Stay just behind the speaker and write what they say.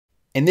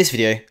In this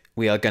video,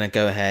 we are going to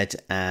go ahead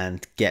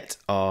and get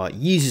our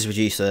users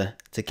reducer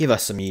to give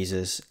us some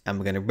users, and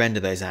we're going to render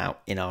those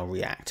out in our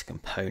React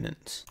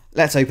component.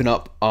 Let's open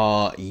up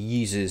our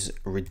users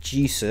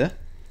reducer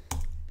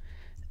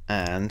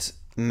and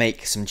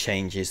make some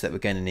changes that we're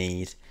going to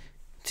need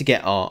to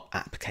get our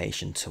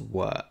application to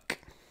work.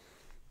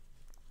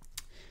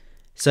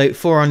 So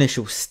for our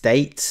initial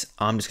state,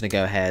 I'm just going to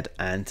go ahead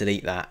and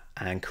delete that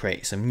and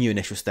create some new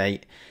initial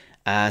state.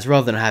 As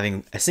rather than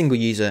having a single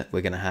user,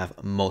 we're going to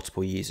have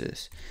multiple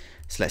users.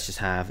 So let's just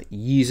have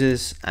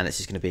users, and it's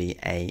just going to be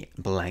a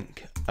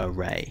blank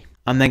array.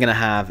 I'm then going to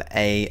have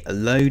a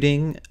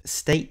loading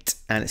state,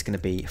 and it's going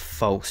to be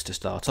false to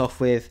start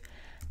off with.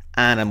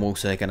 And I'm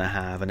also going to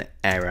have an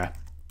error,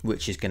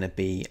 which is going to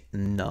be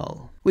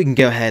null. We can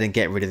go ahead and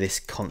get rid of this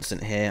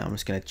constant here. I'm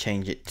just going to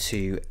change it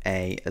to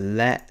a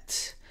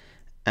let.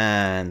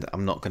 And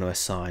I'm not going to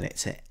assign it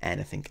to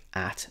anything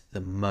at the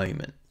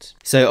moment.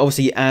 So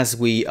obviously, as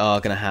we are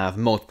going to have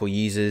multiple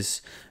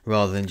users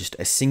rather than just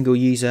a single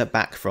user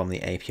back from the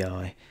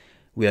API,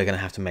 we are going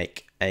to have to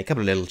make a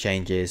couple of little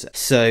changes.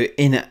 So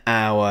in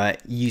our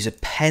user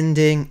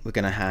pending, we're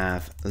going to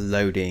have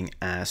loading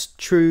as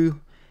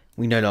true.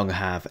 We no longer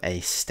have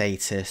a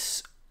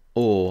status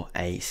or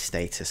a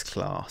status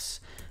class,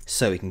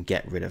 so we can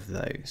get rid of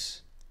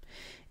those.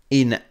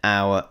 In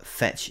our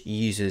fetch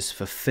users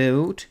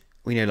fulfilled,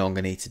 we no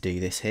longer need to do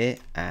this here,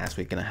 as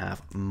we're going to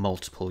have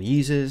multiple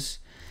users.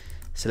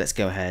 So let's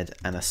go ahead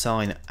and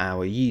assign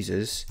our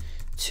users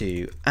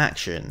to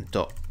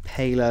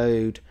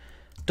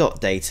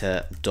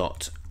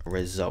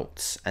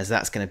action.payload.data.results, as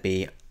that's going to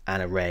be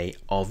an array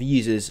of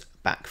users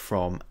back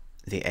from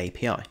the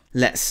API.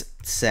 Let's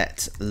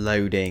set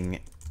loading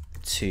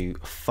to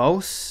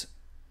false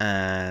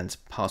and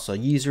pass our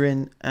user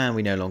in, and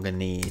we no longer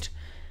need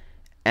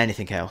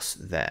anything else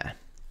there.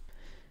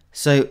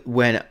 So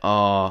when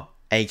our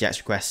Ajax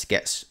request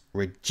gets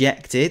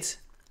rejected,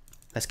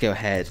 let's go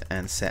ahead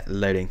and set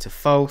loading to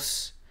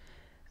false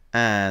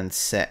and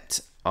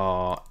set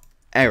our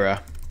error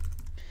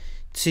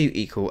to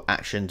equal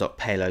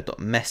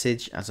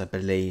action.payload.message, as I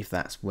believe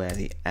that's where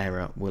the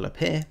error will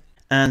appear.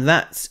 And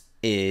that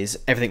is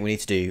everything we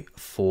need to do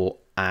for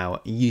our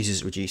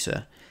users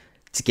reducer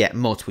to get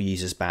multiple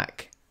users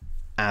back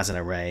as an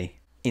array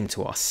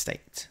into our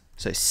state.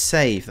 So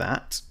save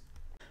that.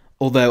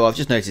 Although I've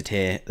just noted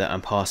here that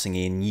I'm passing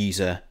in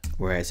user,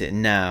 whereas it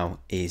now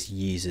is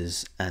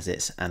users as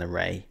it's an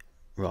array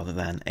rather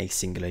than a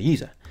singular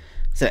user.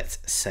 So let's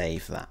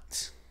save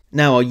that.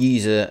 Now our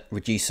user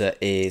reducer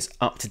is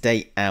up to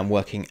date and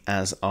working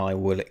as I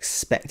will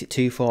expect it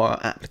to for our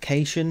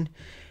application.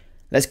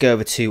 Let's go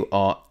over to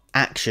our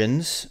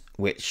actions,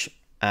 which,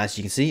 as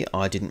you can see,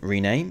 I didn't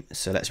rename.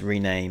 So let's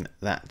rename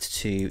that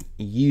to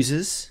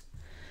users.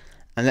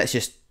 And let's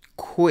just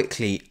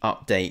quickly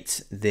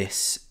update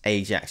this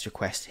Ajax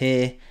request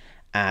here,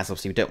 as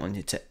obviously we don't want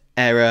it to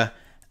error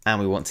and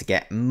we want to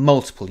get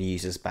multiple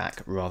users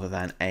back rather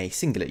than a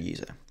singular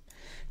user.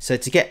 So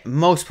to get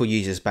multiple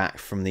users back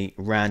from the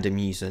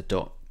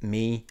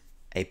randomuser.me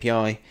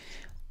API,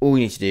 all we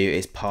need to do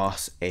is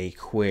pass a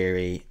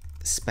query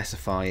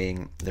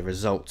specifying the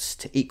results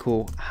to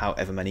equal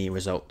however many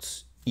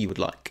results you would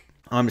like.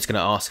 I'm just going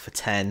to ask for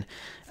 10,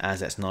 as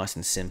that's nice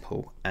and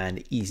simple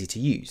and easy to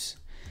use.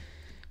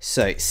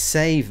 So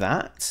save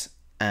that,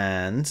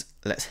 and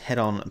let's head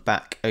on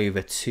back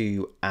over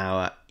to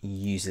our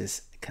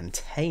users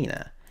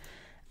container,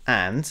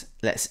 and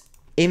let's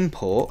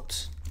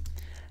import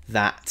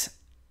that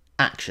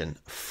action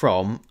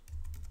from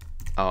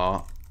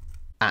our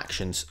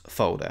actions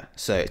folder.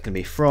 So it's going to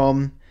be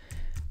from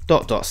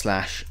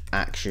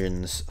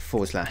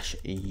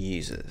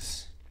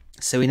 /actions/users.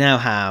 So we now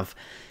have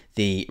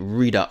the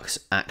Redux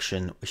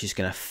action, which is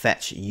going to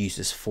fetch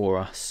users for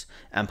us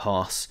and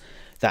pass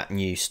that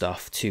new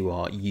stuff to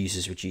our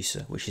users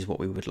reducer, which is what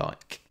we would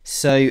like.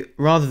 So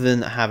rather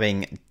than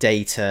having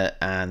data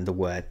and the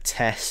word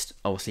test,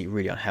 obviously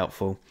really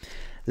unhelpful,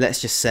 let's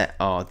just set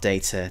our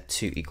data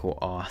to equal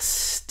our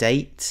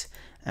state,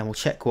 and we'll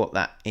check what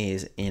that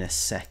is in a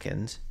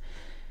second.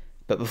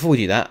 But before we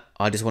do that,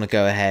 I just want to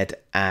go ahead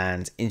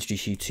and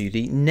introduce you to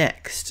the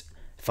next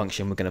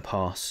function we're going to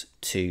pass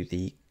to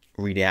the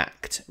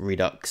React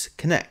Redux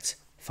connect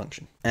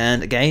function.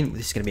 And again,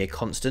 this is going to be a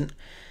constant.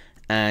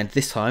 And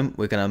this time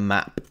we're going to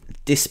map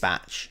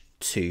dispatch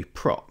to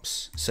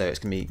props. So it's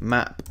going to be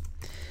map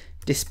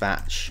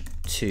dispatch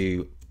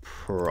to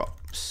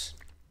props.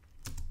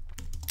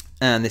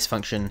 And this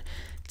function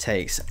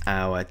takes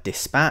our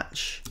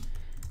dispatch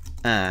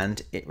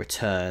and it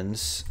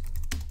returns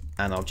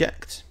an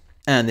object.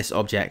 And this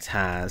object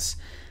has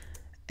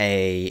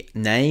a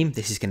name.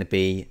 This is going to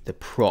be the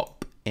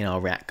prop in our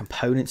React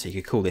component. So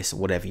you could call this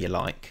whatever you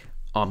like.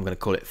 I'm going to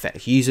call it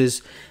fetch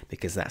users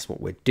because that's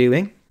what we're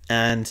doing.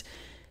 And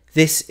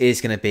this is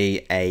going to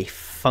be a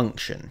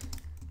function.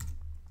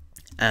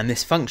 And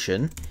this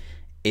function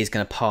is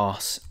going to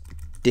pass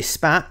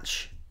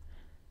dispatch,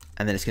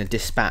 and then it's going to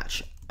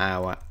dispatch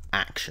our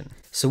action.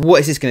 So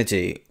what is this going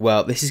to do?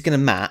 Well, this is going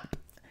to map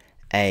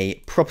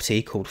a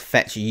property called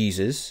fetch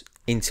users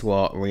into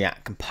our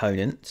React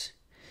component,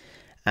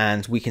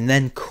 and we can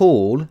then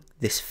call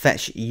this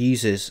fetch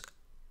users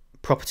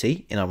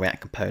property in our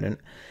React component,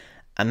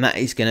 and that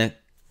is going to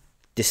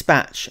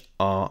dispatch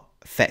our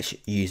fetch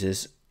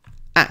users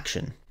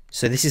action.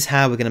 So this is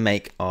how we're going to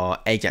make our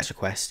Ajax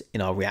request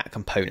in our React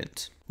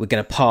component. We're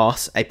going to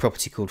pass a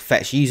property called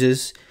fetch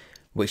users,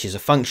 which is a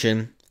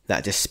function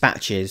that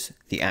dispatches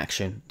the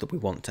action that we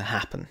want to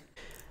happen.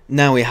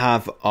 Now we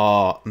have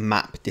our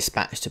map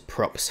dispatch to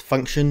props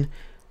function,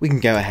 we can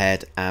go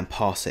ahead and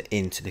pass it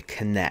into the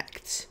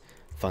connect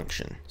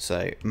function.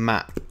 So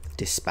map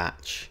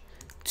dispatch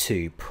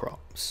to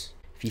props.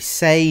 If you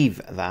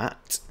save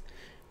that,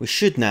 we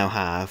should now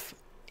have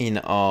in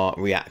our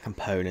React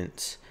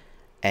component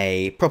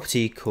a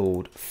property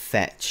called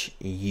fetch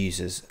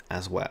users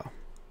as well.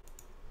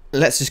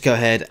 Let's just go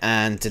ahead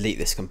and delete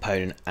this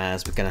component,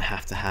 as we're going to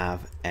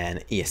have an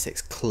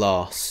ES6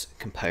 class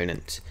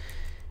component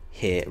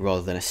here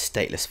rather than a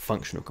stateless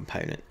functional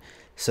component.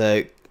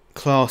 So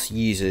class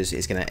users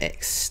is going to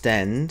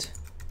extend,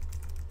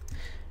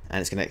 and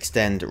it's going to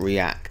extend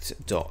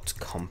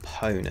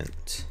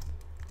React.component.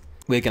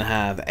 We're going to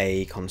have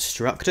a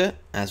constructor,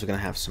 as we're going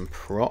to have some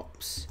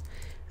props,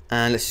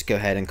 and let's just go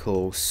ahead and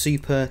call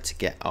super to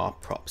get our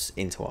props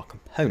into our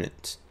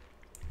component.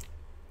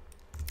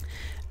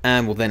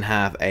 And we'll then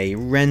have a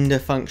render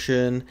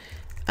function,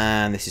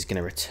 and this is going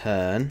to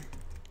return,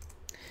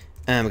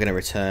 and we're going to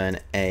return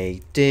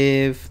a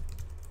div,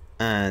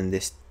 and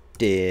this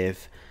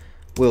div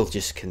will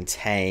just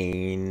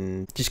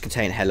contain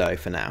hello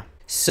for now.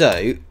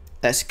 So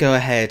let's go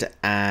ahead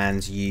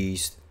and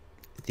use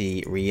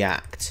the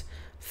React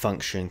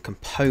function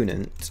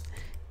component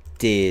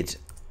did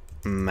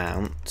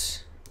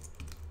mount,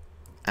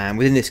 and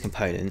within this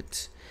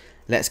component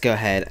let's go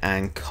ahead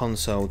and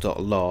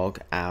console.log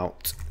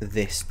out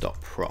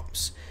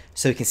this.props,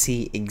 so we can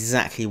see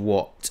exactly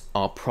what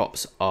our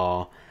props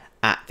are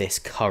at this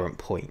current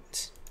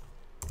point.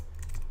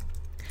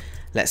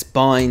 Let's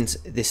bind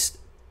this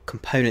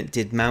component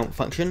did mount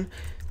function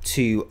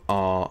to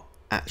our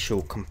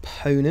actual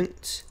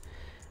component,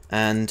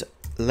 and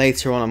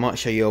later on I might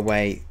show you a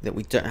way that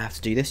we don't have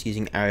to do this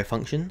using arrow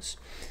functions,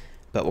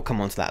 but we'll come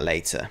on to that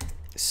later.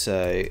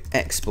 So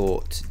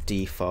export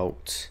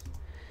default,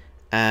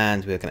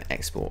 and we're going to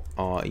export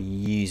our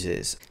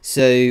users.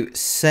 So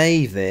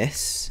save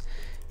this,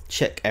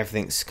 check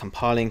everything's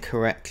compiling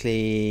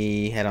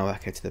correctly, head on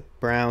back into the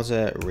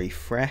browser,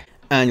 refresh,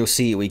 and you'll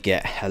see we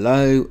get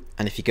hello.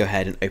 And if you go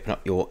ahead and open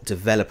up your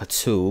developer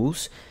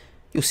tools,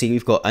 you'll see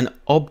we've got an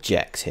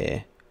object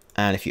here,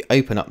 and if you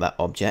open up that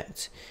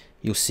object,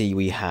 you'll see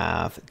we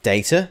have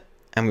data,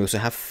 and we also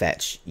have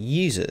fetch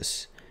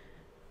users,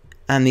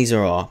 and these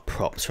are our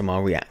props from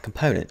our React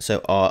component.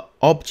 So our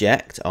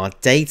object, our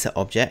data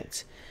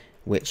object,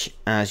 which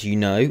as you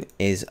know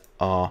is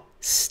our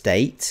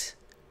state,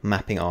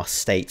 mapping our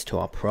state to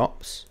our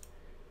props,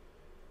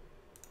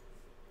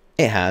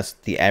 it has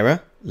the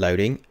error,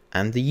 loading,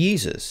 and the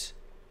users,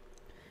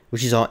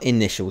 which is our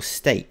initial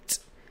state.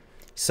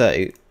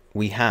 So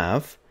we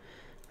have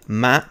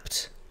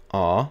mapped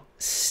our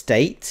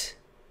state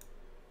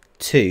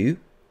to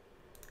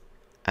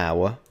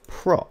our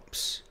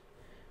props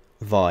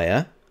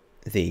via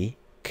the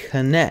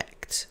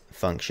connect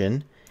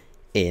function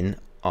in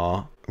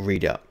our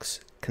Redux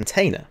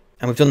container.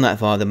 And we've done that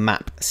via the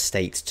map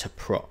state to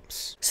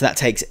props. So that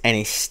takes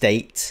any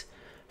state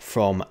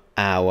from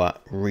our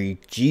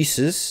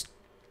reducers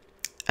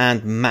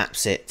and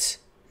maps it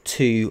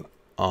to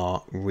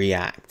our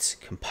React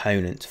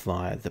component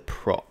via the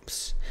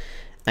props.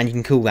 And you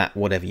can call that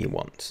whatever you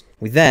want.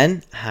 We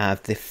then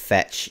have the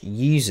fetch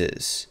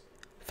users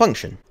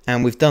function,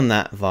 and we've done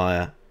that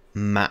via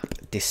map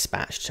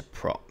dispatch to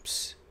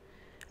props.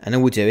 And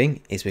all we're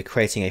doing is we're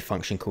creating a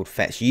function called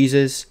fetch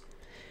users,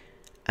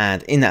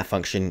 and in that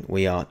function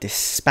we are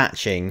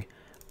dispatching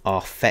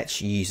our fetch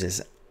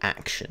users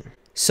action.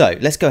 So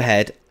let's go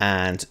ahead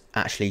and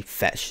actually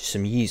fetch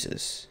some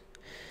users.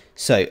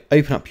 So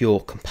open up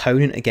your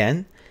component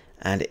again,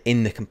 and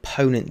in the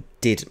component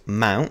did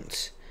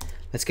mount,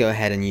 let's go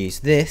ahead and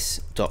use this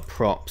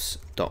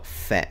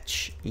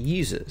 .props.fetch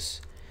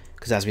users,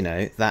 because as we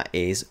know, that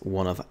is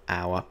one of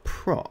our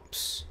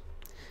props.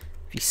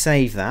 If you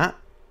save that,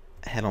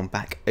 head on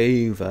back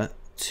over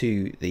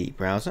to the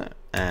browser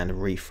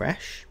and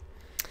refresh.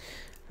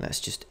 Let's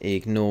just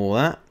ignore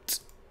that,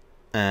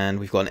 and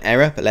we've got an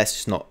error, but let's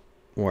just not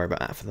worry about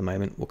that for the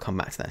moment. We'll come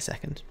back to that in a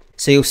second.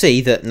 So you'll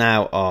see that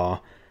now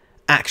our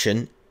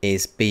action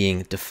is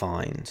being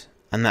defined,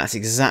 and that's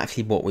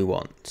exactly what we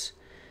want.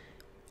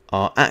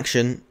 Our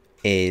action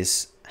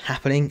is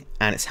happening,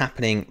 and it's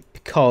happening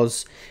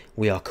because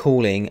we are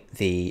calling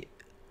the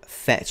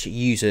fetch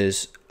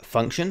users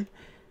function,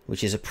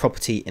 which is a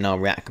property in our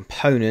React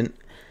component.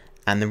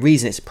 And the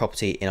reason it's a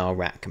property in our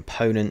React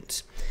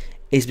component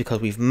is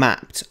because we've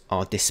mapped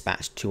our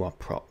dispatch to our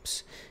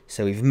props.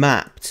 So we've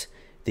mapped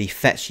the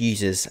fetch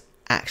users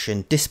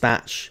action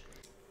dispatch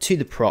to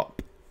the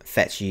prop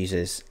fetch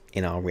users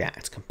in our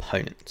React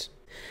component.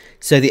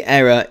 So the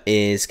error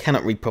is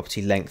cannot read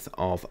property length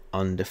of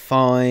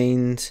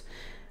undefined,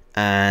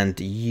 and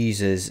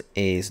users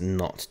is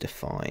not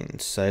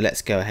defined. So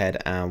let's go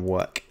ahead and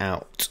work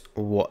out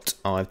what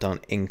I've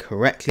done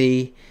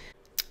incorrectly.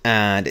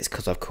 And it's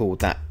because I've called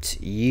that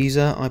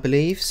user, I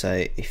believe.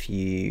 So if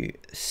you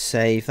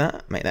save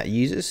that, make that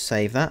users,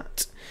 save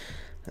that.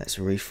 Let's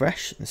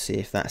refresh and see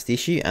if that's the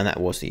issue. And that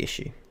was the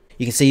issue.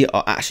 You can see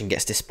our action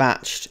gets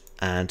dispatched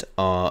and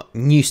our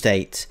new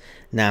state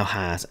now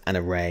has an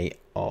array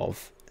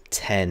of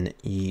 10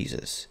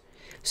 users.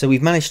 So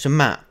we've managed to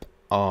map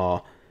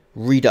our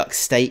Redux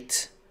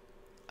state,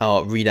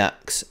 our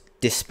Redux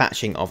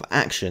dispatching of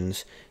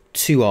actions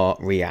to our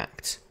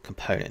React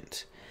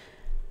component.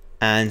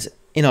 And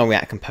in our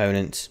React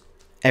component,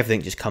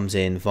 everything just comes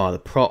in via the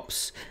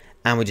props,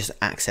 and we just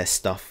access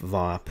stuff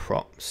via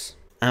props.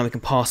 And we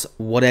can pass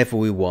whatever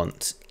we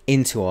want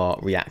into our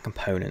React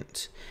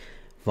component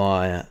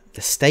via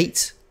the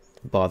state,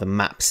 via the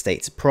map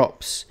state to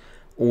props,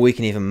 or we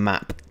can even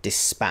map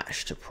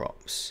dispatch to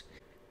props.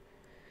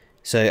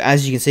 So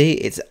as you can see,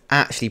 it's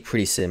actually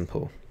pretty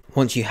simple.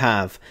 Once you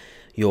have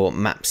your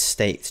map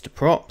state to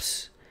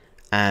props,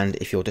 and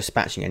if you're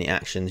dispatching any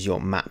actions, your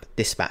map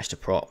dispatch to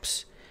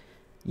props,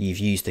 you've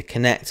used the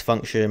connect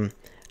function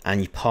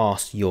and you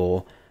passed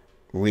your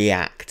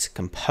React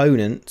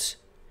component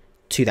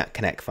to that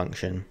connect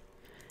function,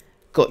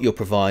 got your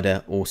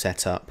provider all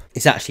set up.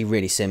 It's actually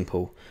really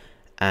simple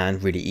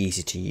and really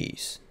easy to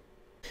use.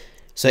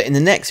 So in the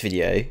next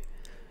video,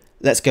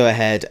 let's go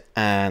ahead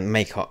and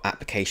make our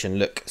application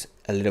look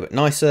a little bit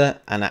nicer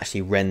and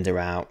actually render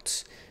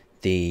out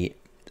the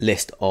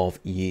list of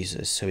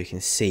users so we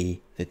can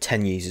see the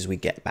 10 users we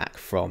get back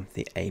from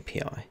the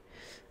API.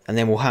 And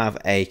then we'll have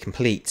a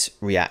complete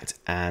React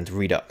and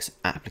Redux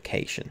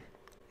application.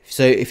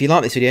 So if you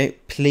like this video,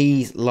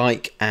 please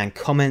like and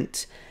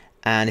comment.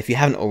 And if you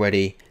haven't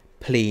already,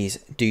 please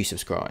do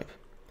subscribe.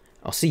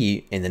 I'll see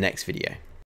you in the next video.